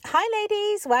Hi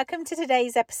ladies, welcome to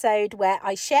today's episode where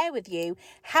I share with you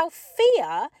how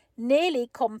fear nearly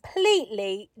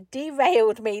completely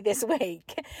derailed me this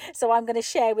week. So I'm going to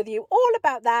share with you all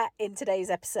about that in today's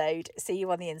episode. See you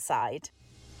on the inside.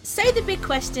 So the big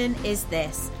question is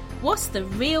this: what's the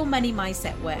real money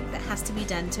mindset work that has to be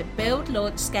done to build,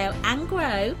 launch, scale and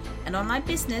grow an online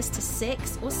business to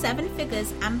 6 or 7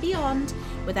 figures and beyond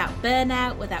without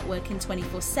burnout, without working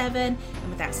 24/7 and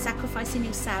without sacrificing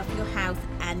yourself, your health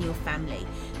and your family?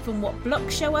 From what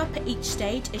blocks show up at each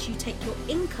stage as you take your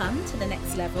income to the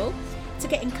next level, to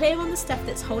getting clear on the stuff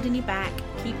that's holding you back,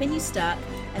 keeping you stuck,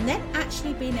 and then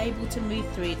actually being able to move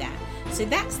through that. So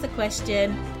that's the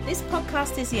question. This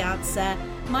podcast is the answer.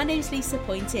 My name is Lisa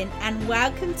Poynton and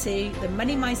welcome to the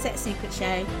Money Mindset Secret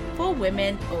Show for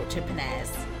women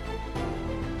entrepreneurs.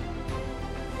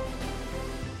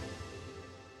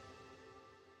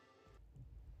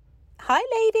 Hi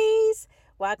ladies,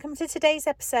 welcome to today's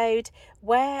episode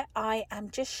where I am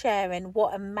just sharing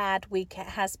what a mad week it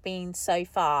has been so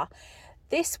far.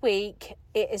 This week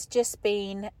it has just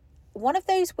been one of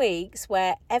those weeks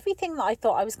where everything that I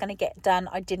thought I was going to get done,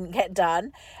 I didn't get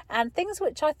done. And things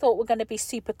which I thought were going to be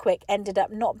super quick ended up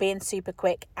not being super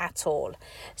quick at all.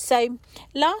 So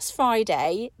last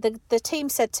Friday, the team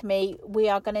said to me, we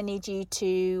are going to need you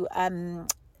to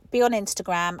be on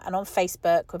Instagram and on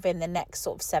Facebook within the next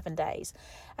sort of 7 days.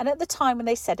 And at the time when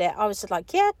they said it, I was just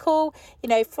like, yeah, cool. You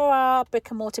know, for our brick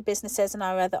and mortar businesses and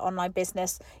our other online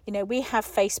business, you know, we have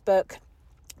Facebook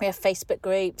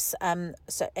groups,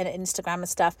 so and Instagram and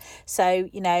stuff. So,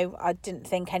 you know, I didn't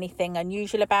think anything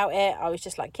unusual about it. I was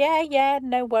just like, yeah,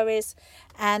 no worries.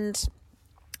 And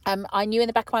I knew in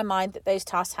the back of my mind that those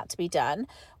tasks had to be done.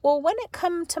 Well, when it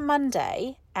come to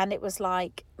Monday and it was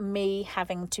like me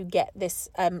having to get this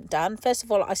done, first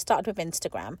of all, I started with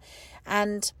Instagram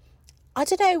and I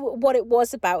don't know what it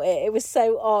was about it. It was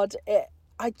so odd.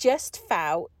 I just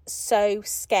felt so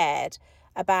scared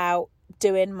about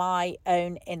doing my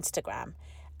own Instagram.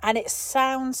 And it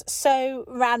sounds so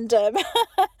random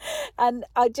and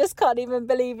I just can't even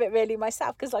believe it really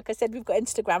myself, because like I said, we've got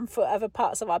Instagram for other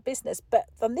parts of our business, but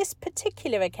on this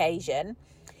particular occasion,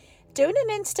 doing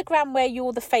an Instagram where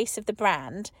you're the face of the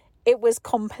brand, it was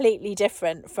completely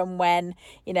different from when,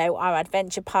 you know, our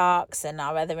adventure parks and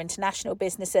our other international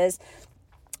businesses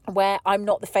where I'm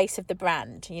not the face of the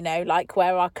brand, you know, like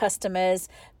where our customers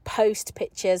post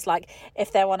pictures, like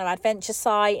if they're on our adventure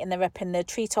site and they're up in the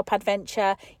treetop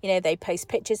adventure, you know, they post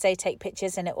pictures, they take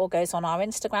pictures and it all goes on our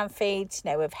Instagram feeds,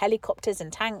 you know, with helicopters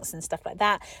and tanks and stuff like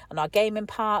that on our gaming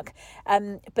park.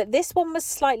 But this one was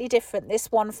slightly different.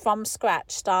 This one from scratch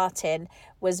starting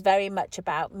was very much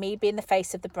about me being the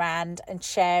face of the brand and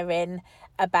sharing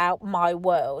about my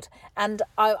world. And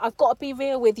I've got to be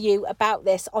real with you about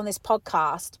this on this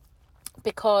podcast,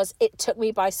 because it took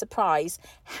me by surprise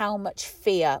how much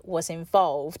fear was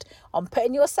involved on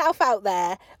putting yourself out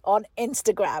there on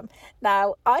Instagram.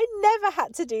 Now, I never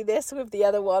had to do this with the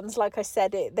other ones. Like I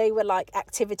said, they were like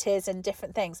activities and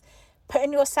different things.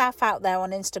 Putting yourself out there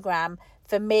on Instagram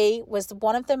for me was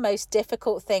one of the most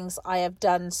difficult things I have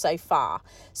done so far.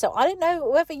 So I don't know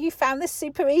whether you found this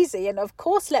super easy, and of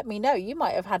course let me know. You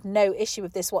might have had no issue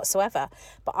with this whatsoever,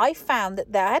 but I found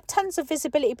that there had tons of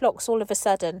visibility blocks all of a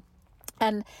sudden.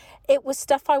 And it was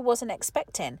stuff I wasn't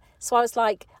expecting. So I was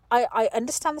like, I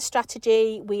understand the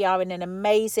strategy. We are in an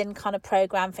amazing kind of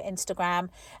program for Instagram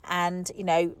and, you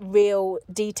know, real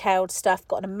detailed stuff.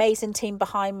 Got an amazing team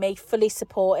behind me, fully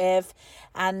supportive.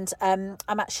 And I'm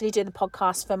actually doing the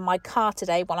podcast from my car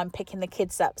today while I'm picking the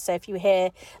kids up. So if you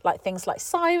hear like things like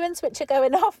sirens, which are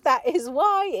going off, that is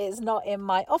why it's not in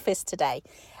my office today.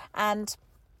 And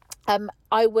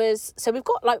so we've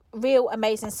got like real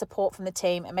amazing support from the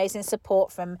team, amazing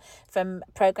support from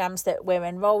programs that we're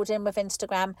enrolled in with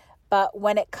Instagram. But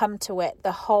when it come to it,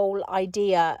 the whole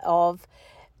idea of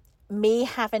me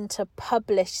having to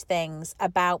publish things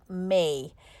about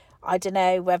me, I don't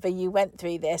know whether you went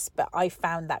through this, but I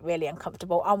found that really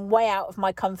uncomfortable. I'm way out of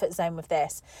my comfort zone with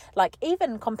this. Like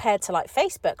even compared to like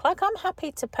Facebook, like I'm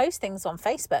happy to post things on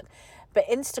Facebook, but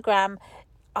Instagram,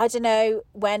 I don't know,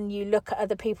 when you look at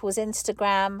other people's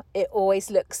Instagram, it always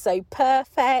looks so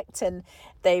perfect and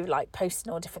they like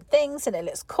posting all different things and it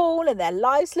looks cool and their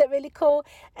lives look really cool.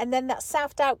 And then that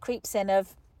self-doubt creeps in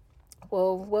of,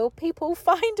 well, will people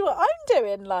find what I'm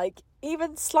doing? Like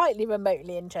even slightly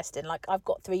remotely interesting. Like I've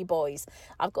got 3 boys,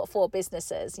 I've got 4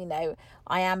 businesses, you know,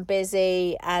 I am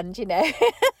busy and, you know,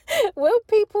 will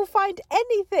people find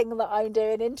anything that I'm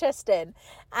doing interesting?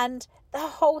 And the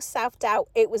whole self-doubt,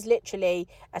 it was literally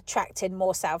attracting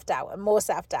more self-doubt and more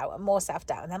self-doubt and more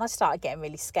self-doubt. And then I started getting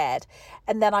really scared.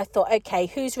 And then I thought, okay,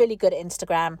 who's really good at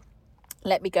Instagram?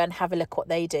 let me go and have a look what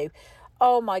they do.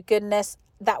 Oh my goodness,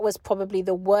 that was probably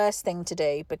the worst thing to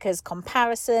do, because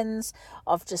comparisons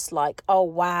of just like, oh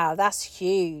wow, that's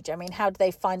huge. I mean, how do they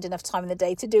find enough time in the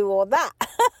day to do all that?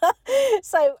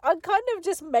 So I kind of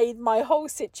just made my whole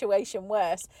situation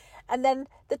worse. And then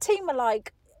the team are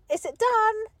like, is it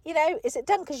done? Is it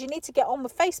done? Because you need to get on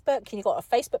with Facebook. You've got a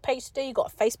Facebook page to do. You've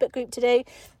got a Facebook group to do.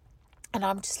 And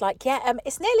I'm just like, yeah,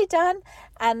 it's nearly done.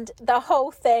 And the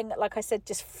whole thing, like I said,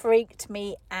 just freaked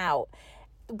me out.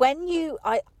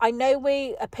 I know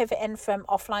we are pivoting from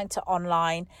offline to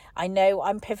online. I know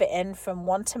I'm pivoting from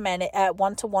one to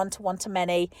one to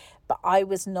many, but I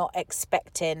was not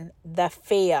expecting the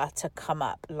fear to come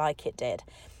up like it did.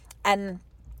 And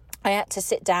I had to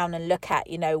sit down and look at,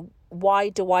 why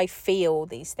do I feel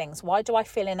these things? Why do I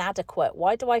feel inadequate?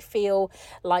 Why do I feel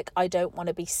like I don't want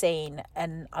to be seen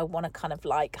and I want to kind of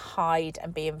like hide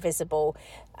and be invisible?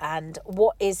 And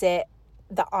what is it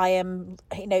that I am,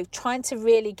 trying to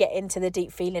really get into the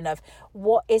deep feeling of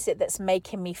what is it that's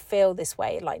making me feel this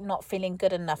way? Like not feeling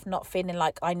good enough, not feeling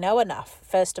like I know enough,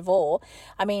 first of all.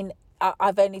 I mean,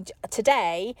 I've only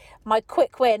today, my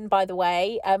quick win, by the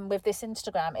way, with this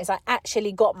Instagram is I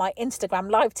actually got my Instagram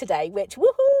live today, which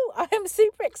woohoo, I am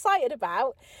super excited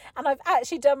about. And I've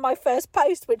actually done my first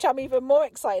post, which I'm even more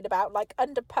excited about. Like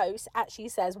under post actually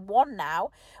says 1 now,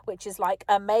 which is like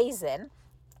amazing.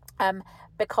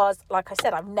 Because like I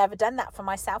said, I've never done that for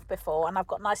myself before, and I've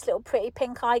got nice little pretty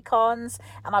pink icons,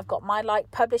 and I've got my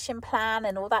like publishing plan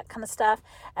and all that kind of stuff,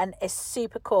 and it's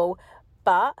super cool.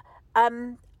 But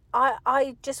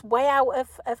I just way out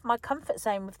of my comfort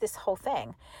zone with this whole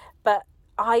thing. But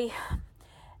I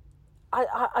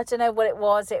don't know what it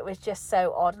was. It was just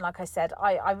so odd. And like I said,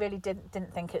 I really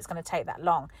didn't think it was going to take that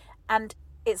long. And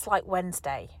it's like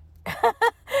Wednesday.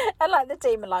 And like the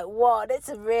team are like, what? It's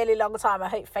a really long time. I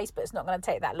hope Facebook's not going to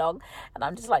take that long. And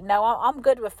I'm just like, no, I'm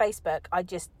good with Facebook. I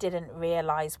just didn't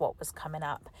realise what was coming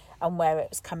up and where it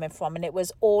was coming from. And it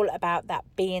was all about that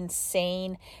being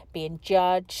seen, being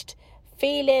judged,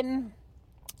 feeling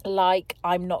like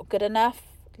I'm not good enough.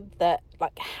 That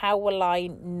like, how will I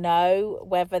know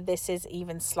whether this is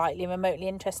even slightly remotely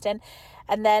interesting?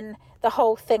 And then the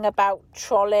whole thing about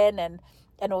trolling and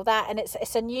all that, and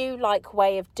it's a new like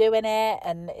way of doing it,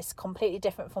 and it's completely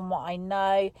different from what I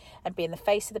know, and being the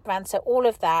face of the brand. So all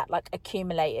of that like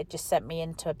accumulated just sent me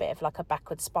into a bit of like a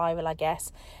backward spiral, I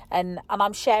guess. And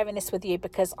I'm sharing this with you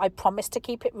because I promised to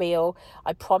keep it real.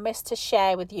 I promised to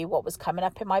share with you what was coming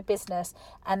up in my business,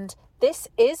 and this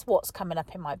is what's coming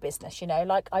up in my business.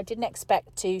 Like I didn't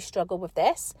expect to struggle with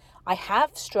this. I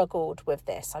have struggled with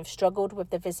this. I've struggled with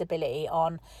the visibility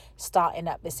on starting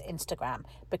up this Instagram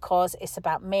because it's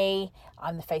about me.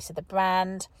 I'm the face of the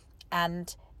brand,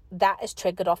 and that has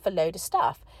triggered off a load of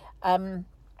stuff.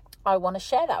 I want to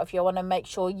share that with you. I want to make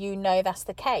sure that's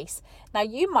the case. Now,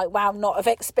 you might not have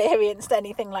experienced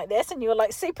anything like this, and you're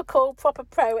like super cool, proper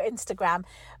pro at Instagram,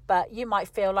 but you might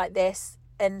feel like this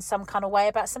in some kind of way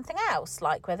about something else,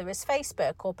 like whether it's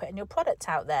Facebook or putting your product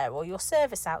out there or your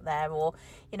service out there, or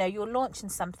you're launching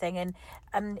something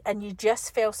and you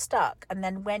just feel stuck. And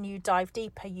then when you dive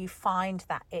deeper, you find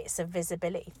that it's a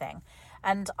visibility thing.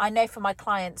 And I know for my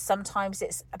clients, sometimes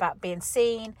it's about being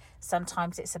seen,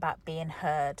 sometimes it's about being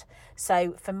heard.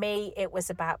 So for me, it was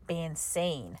about being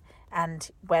seen, and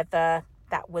whether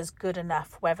that was good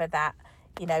enough, whether that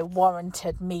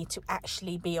warranted me to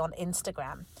actually be on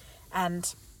Instagram.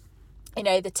 And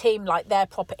the team, like, they're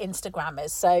proper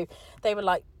Instagrammers, so they were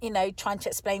like trying to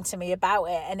explain to me about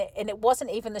it, and it wasn't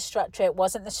even the structure, it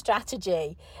wasn't the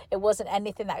strategy, it wasn't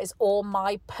anything. That is all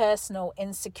my personal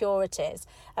insecurities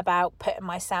about putting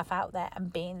myself out there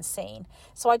and being seen.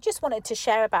 So I just wanted to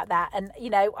share about that. And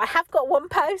I have got one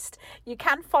post. You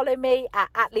can follow me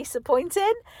at Lisa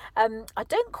Poynton. I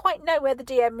don't quite know where the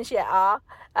DMs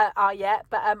are yet,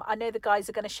 but I know the guys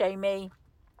are going to show me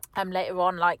later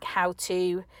on like how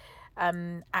to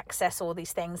access all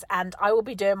these things, and I will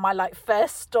be doing my like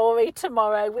first story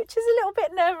tomorrow, which is a little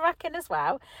bit nerve-wracking as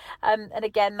well. And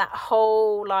again, that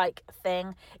whole like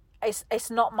thing, it's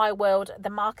not my world. The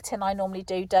marketing I normally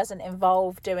do doesn't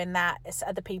involve doing that. It's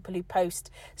other people who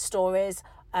post stories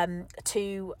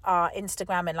to our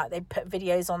Instagram, and like they put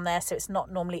videos on there, so it's not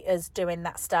normally us doing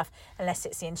that stuff unless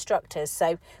it's the instructors.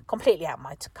 So completely out of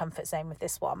my comfort zone with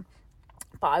this one.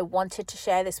 But I wanted to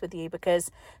share this with you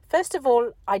because, first of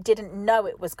all, I didn't know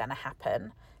it was going to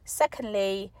happen.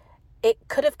 Secondly, it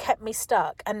could have kept me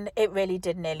stuck, and it really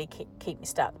did nearly keep me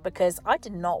stuck because I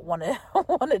did not want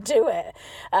to do it.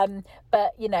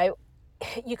 But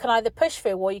you can either push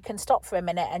through or you can stop for a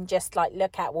minute and just like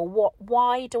look at, well,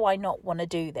 why do I not want to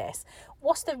do this?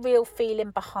 what's the real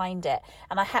feeling behind it?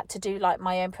 And I had to do like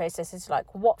my own processes,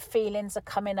 like what feelings are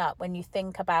coming up when you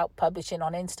think about publishing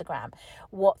on Instagram?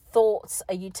 What thoughts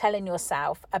are you telling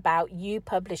yourself about you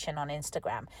publishing on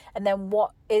Instagram? And then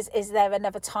what is there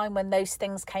another time when those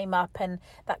things came up and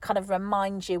that kind of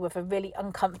reminds you of a really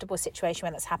uncomfortable situation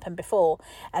when it's happened before?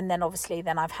 And then obviously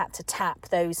then I've had to tap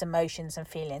those emotions and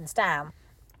feelings down.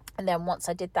 And then once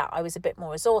I did that, I was a bit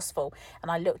more resourceful and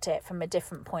I looked at it from a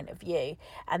different point of view.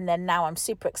 And then now I'm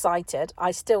super excited.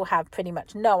 I still have pretty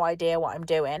much no idea what I'm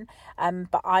doing,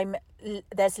 but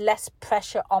there's less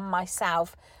pressure on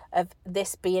myself of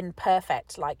this being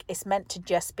perfect. Like, it's meant to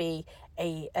just be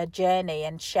a journey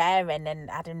and sharing and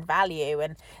adding value,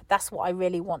 and that's what I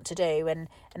really want to do. And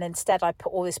instead I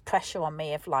put all this pressure on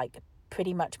me of like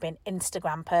pretty much being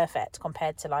Instagram perfect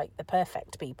compared to like the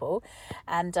perfect people.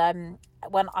 And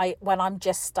when I'm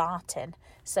just starting,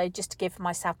 so just to give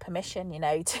myself permission, you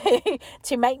know,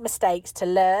 to make mistakes, to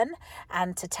learn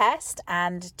and to test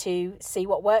and to see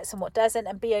what works and what doesn't,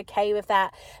 and be okay with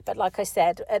that. But like I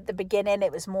said at the beginning,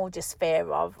 it was more just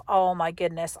fear of, oh my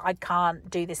goodness, I can't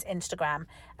do this Instagram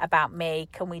about me,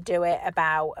 can we do it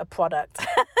about a product?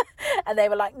 And they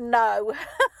were like, no.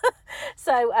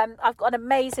 So I've got an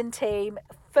amazing team,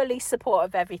 fully support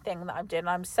of everything that I'm doing.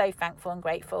 I'm so thankful and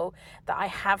grateful that I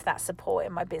have that support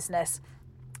in my business.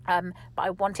 But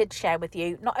I wanted to share with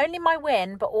you not only my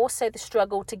win, but also the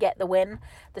struggle to get the win,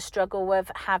 the struggle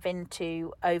of having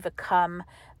to overcome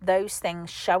those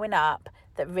things showing up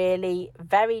that really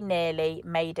very nearly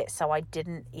made it so I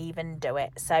didn't even do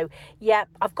it. So yeah,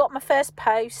 I've got my first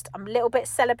post. I'm a little bit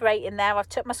celebrating there. I've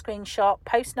took my screenshot,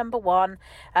 post number 1.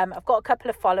 I've got a couple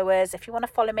of followers. If you want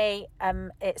to follow me,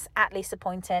 it's at Lisa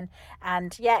Poynton.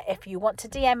 And yeah, if you want to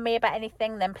DM me about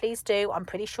anything, then please do. I'm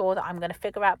pretty sure that I'm going to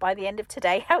figure out by the end of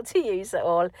today how to use it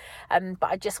all.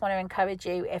 But I just want to encourage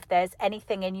you, if there's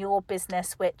anything in your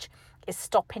business which is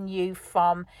stopping you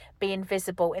from being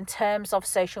visible in terms of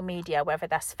social media, whether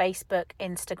that's Facebook,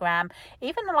 Instagram,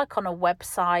 even like on a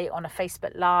website, on a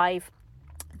Facebook Live,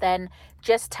 then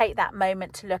just take that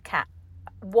moment to look at,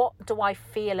 what do I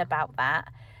feel about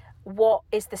that? What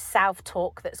is the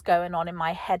self-talk that's going on in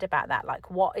my head about that?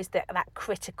 Like, what is that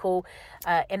critical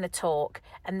inner talk?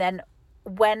 And then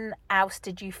when else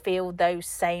did you feel those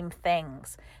same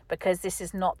things? Because this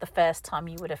is not the first time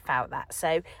you would have felt that.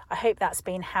 So I hope that's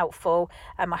been helpful.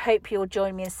 I hope you'll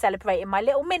join me in celebrating my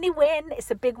little mini win.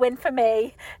 It's a big win for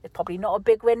me. It's probably not a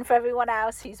big win for everyone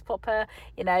else who's proper,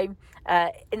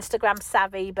 Instagram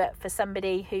savvy. But for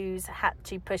somebody who's had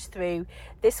to push through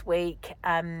this week,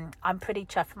 I'm pretty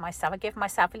chuffed with myself. I give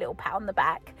myself a little pat on the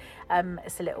back.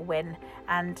 It's a little win.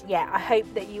 And yeah, I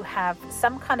hope that you have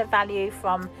some kind of value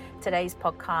from today's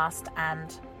podcast,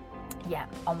 and yeah,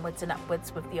 onwards and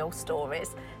upwards with the old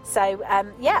stories. So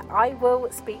I will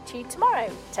speak to you tomorrow.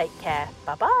 Take care.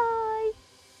 Bye-bye.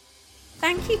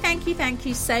 Thank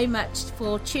you so much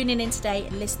for tuning in today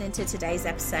and listening to today's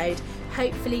episode.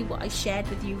 Hopefully what I shared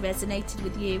with you resonated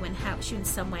with you and helps you in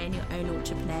some way in your own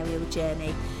entrepreneurial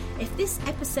journey. If this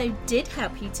episode did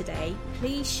help you today,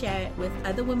 please share it with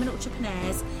other women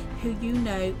entrepreneurs who you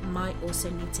know might also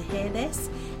need to hear this.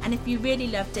 And if you really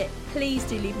loved it, please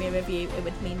do leave me a review. It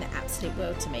would mean the absolute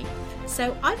world to me.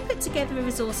 So I've put together a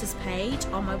resources page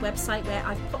on my website where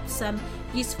I've put some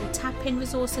useful tap-in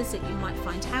resources that you might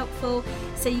find helpful.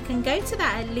 So you can go to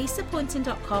that at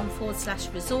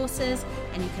lisapoynton.com/resources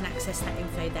and you can access that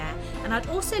info there. And I'd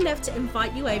also love to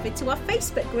invite you over to our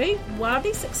Facebook group,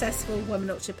 Wildly Successful Women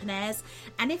Entrepreneurs.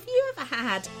 And if you ever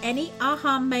had any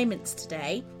aha moments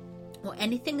today, or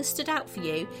anything that stood out for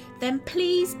you, then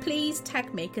please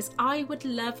tag me, because I would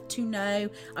love to know.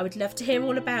 I would love to hear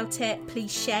all about it.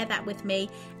 Please share that with me.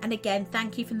 And again,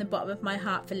 thank you from the bottom of my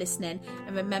heart for listening.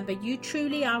 And remember, you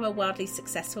truly are a wildly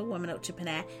successful woman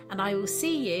entrepreneur, and I will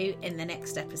see you in the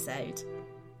next episode.